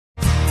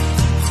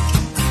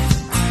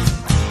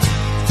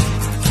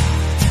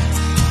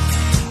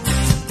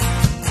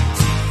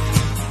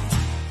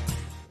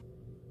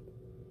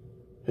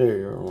Hey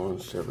everyone,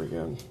 it's Jeff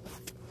again.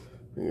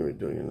 I'm gonna be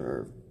doing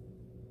another.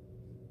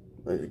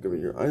 I'm just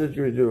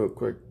gonna do a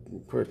quick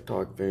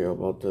talk video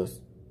about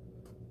this.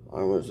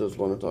 I was just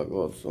want to talk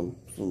about some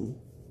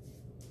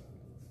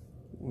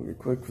maybe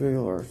quick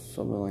video or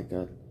something like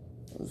that.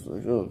 It's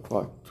like a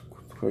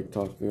quick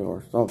talk video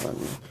or something.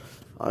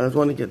 I just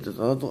want to get this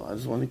out of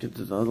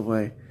the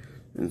way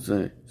and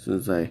say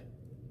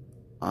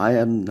I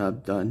am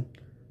not done.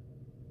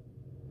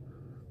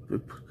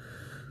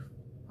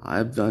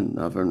 I've done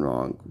nothing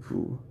wrong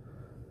for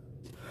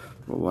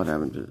what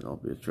happened to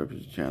LBS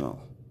Trippy's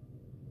channel.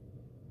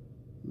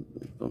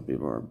 Some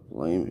people are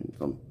blaming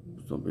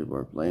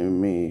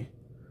me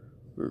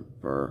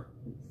for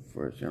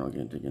his channel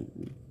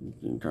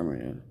getting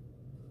terminated.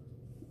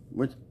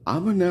 Which I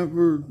would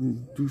never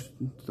do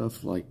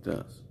stuff like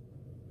this.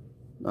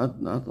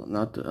 Not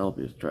the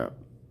LBS Trap.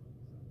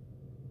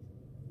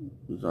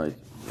 Besides,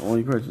 the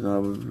only person I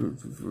was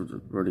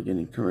really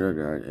getting terminated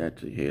are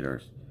actually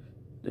haters.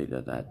 They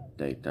just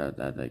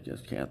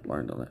can't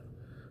learn to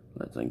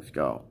let things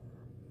go.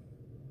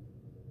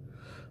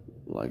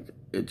 Like,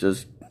 it's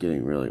just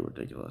getting really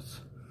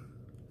ridiculous.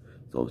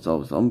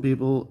 So some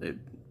people,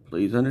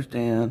 please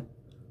understand,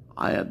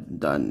 I have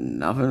done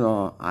nothing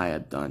wrong. I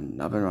am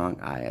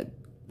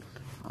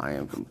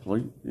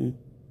completely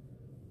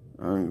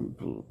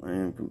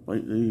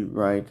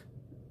right,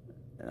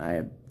 and I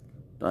have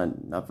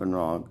done nothing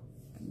wrong.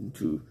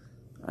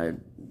 I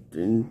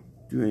didn't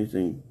do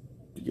anything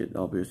to get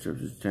LBS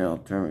Trippy's channel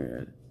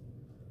terminated.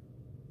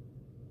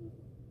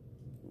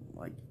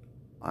 Like,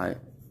 I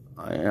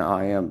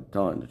am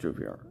telling the truth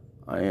here.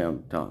 I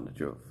am telling the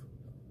truth.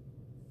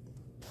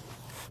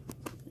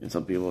 And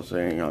some people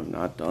saying I'm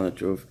not telling the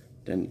truth,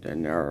 then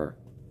they're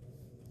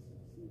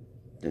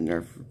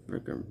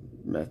freaking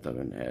messed up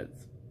in the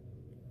heads.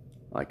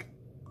 Like,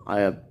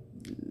 I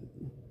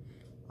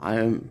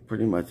am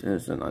pretty much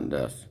innocent on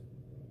this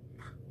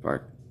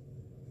part.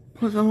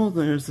 Plus, I'm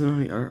also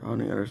innocent on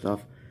the other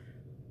stuff.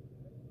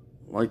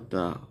 Like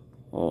the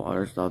whole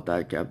other stuff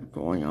that kept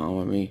going on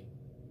with me.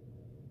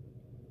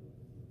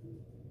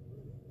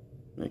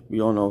 Like, we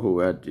all know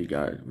who actually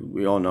got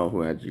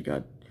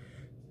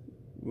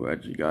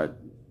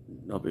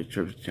LBS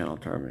Trippy's channel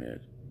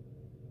terminated.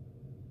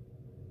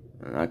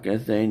 I'm not gonna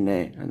say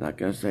names. I'm not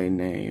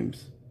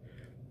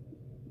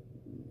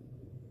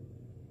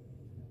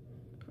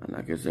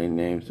gonna say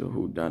of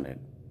who done it,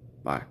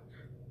 but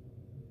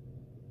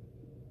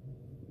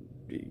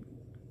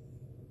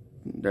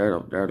they're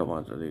the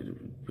ones that need to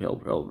be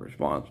held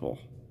responsible.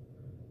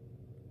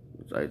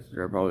 Besides,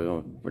 they're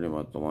probably pretty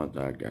much the ones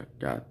that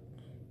got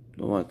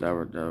the ones that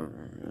were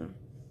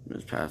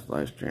this past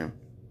live stream.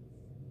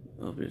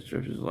 LBS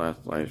Trippy's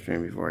last live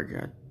stream before I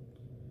got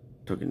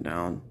taken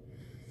down.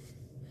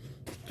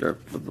 They're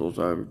probably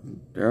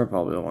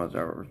the ones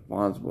that were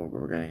responsible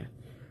for getting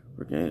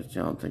his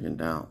channel taken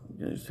down,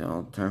 getting his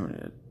channel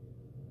terminated.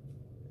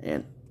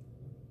 And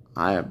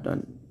I have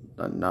done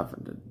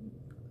nothing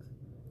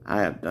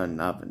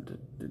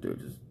to do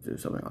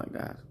something like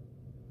that.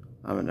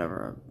 I would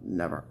never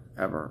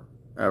ever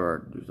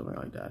do something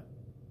like that.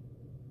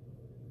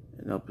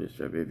 And LBS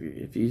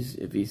Trippy,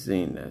 if he's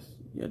seeing this,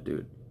 yeah,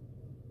 dude,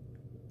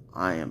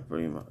 I am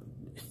pretty much,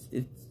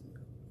 it's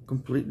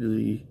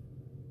completely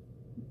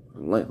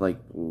like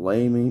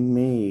blaming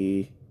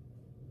me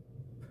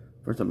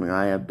for something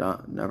I have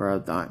never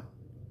have done.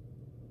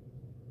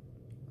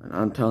 And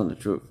I'm telling the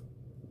truth,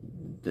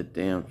 the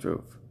damn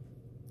truth,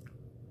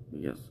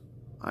 because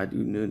I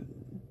do need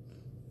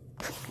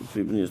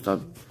people need to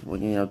stop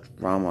looking at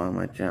drama on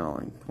my channel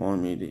and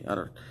calling me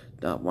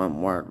that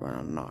one word when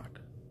I'm not.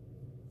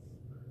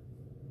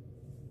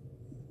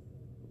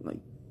 Like,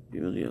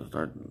 people need to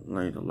start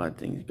learning to let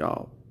things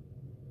go.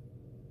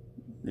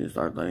 They need to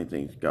start letting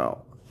things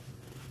go.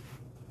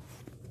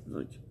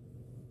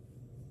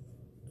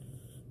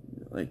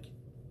 Like,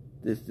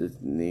 this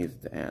just needs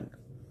to end.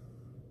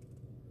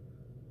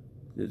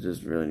 This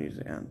just really needs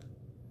to end.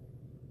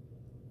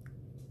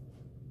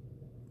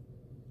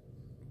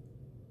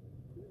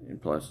 And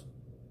plus,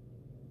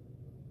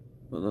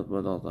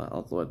 with all that,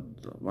 also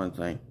one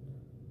thing,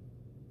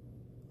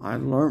 I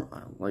learned,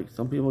 like,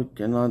 some people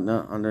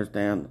cannot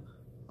understand.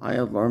 I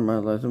have learned my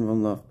lesson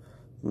from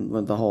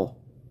the whole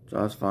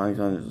Josh Fox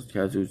on his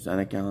Kazoo Zen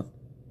account.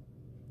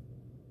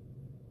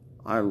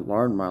 I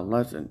learned my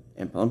lesson,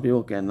 and some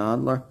people still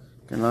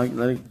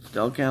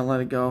can't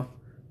let it go.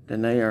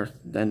 Then they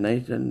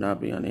should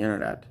not be on the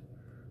internet.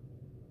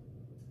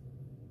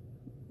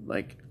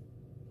 Like,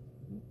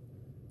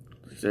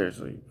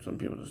 seriously, some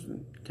people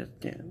just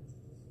can't.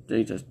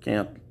 They just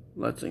can't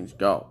let things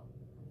go.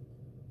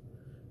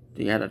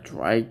 They had to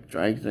drag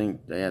things.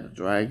 They had to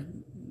drag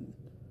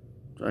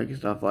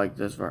stuff like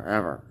this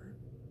forever.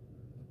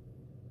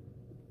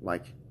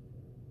 Like,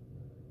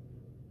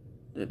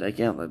 they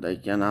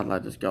cannot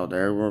let this go.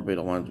 They will be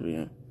the ones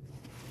being.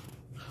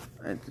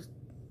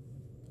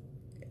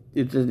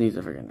 It just needs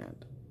to freaking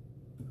end.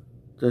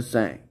 Just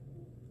saying.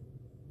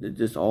 It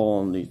just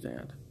all needs to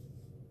end.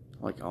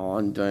 Like, all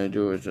I'm trying to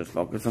do is just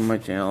focus on my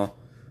channel,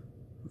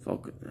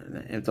 focus.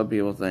 And some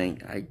people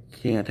think I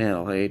can't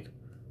handle hate.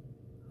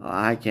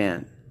 I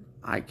can.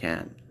 I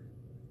can.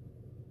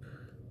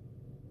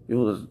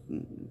 People just.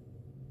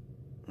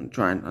 I'm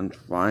trying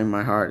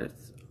my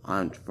hardest.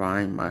 I'm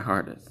trying my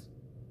hardest.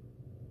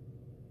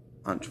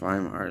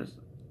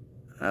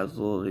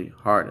 Absolutely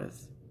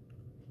hardest,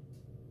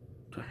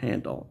 to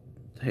handle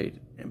the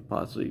hate and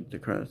possibly the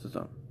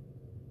criticism.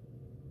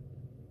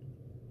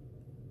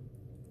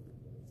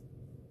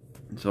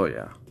 So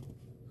yeah.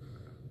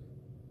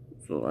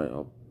 So I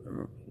hope.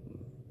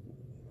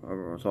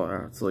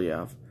 So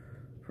yeah.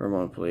 For a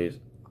moment, please.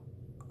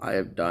 I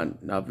have done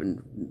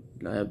nothing.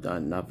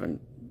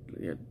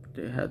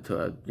 They had to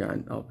have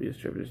gotten LP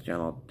Distributors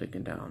channel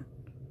taken down.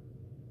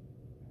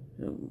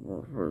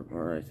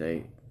 Or I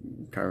say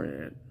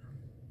terminated.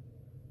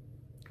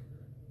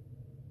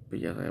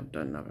 Because I have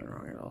done nothing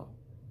wrong at all.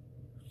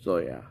 So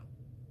yeah.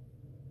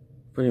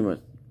 Pretty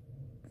much.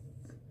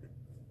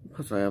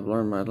 Plus I have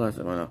learned my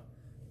lesson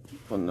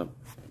from the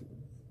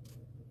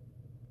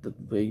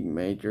big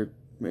major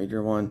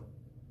one.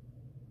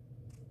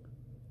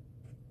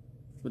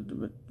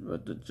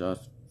 With the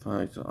Just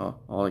Finds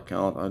all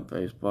account on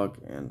Facebook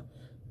and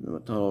the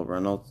Total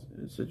Reynolds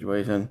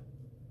situation.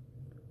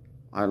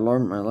 I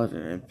learned my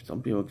lesson, and if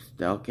some people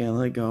still can't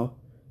let it go,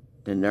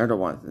 then they're the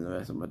ones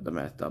with the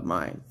messed up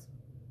minds.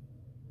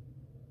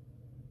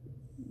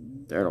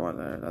 They're the ones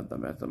that have the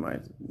messed up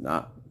minds,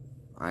 not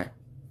I.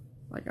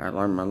 Like, I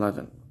learned my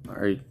lesson.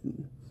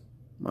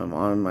 My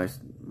mom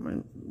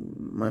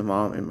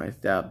and my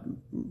step,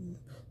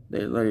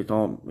 they literally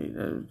told me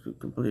that it was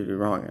completely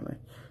wrong, and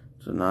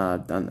so now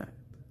I've done that.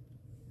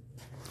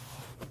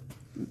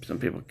 Some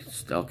people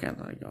still can't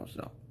let it go,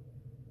 so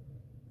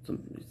some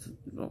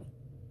people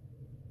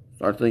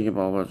start thinking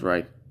about what's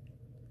right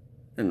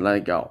and let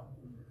it go.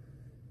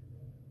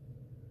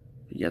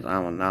 Because I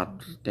will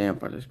not stand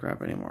for this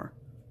crap anymore.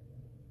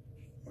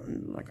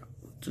 Like,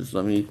 just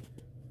let me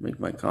make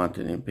my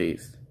content in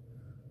peace.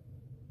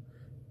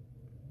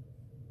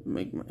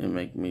 Let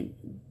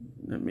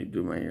me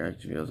do my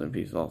reaction videos in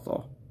peace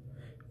also.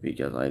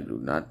 Because I do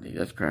not need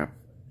this crap,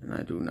 and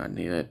I do not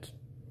need it.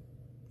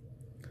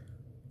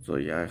 So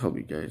yeah, I hope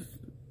you guys.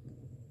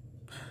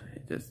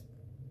 It's just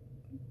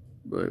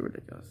really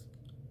ridiculous.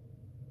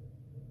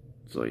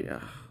 So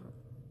yeah.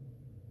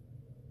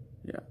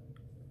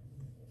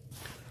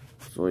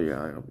 So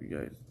yeah, I hope you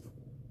guys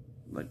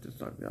like this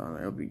video.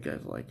 I hope you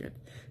guys like it,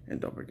 and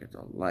don't forget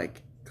to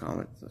like,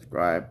 comment,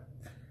 subscribe,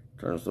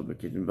 turn the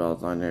notification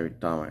bells on every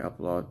time I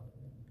upload,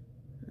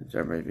 and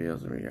share my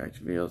videos and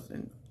reaction videos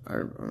and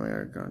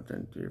other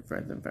content to your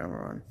friends and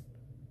family.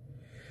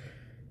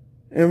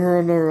 And we're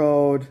on the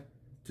road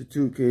to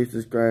 2K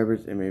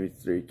subscribers and maybe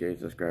 3K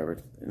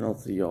subscribers. And I'll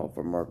see y'all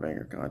for more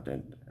banger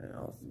content. And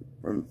I'll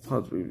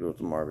possibly do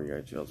some more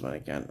reaction videos when I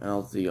can. And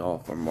I'll see y'all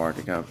for more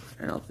to come.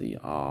 And I'll see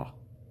y'all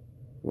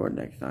for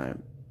next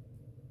time.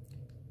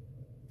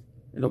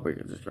 And don't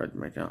forget to subscribe to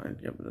my channel and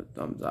give it a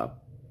thumbs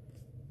up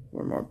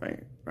for more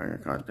banger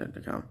content to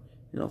come.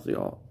 And I'll see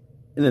y'all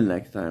in the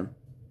next time.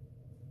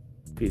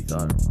 Peace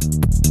out.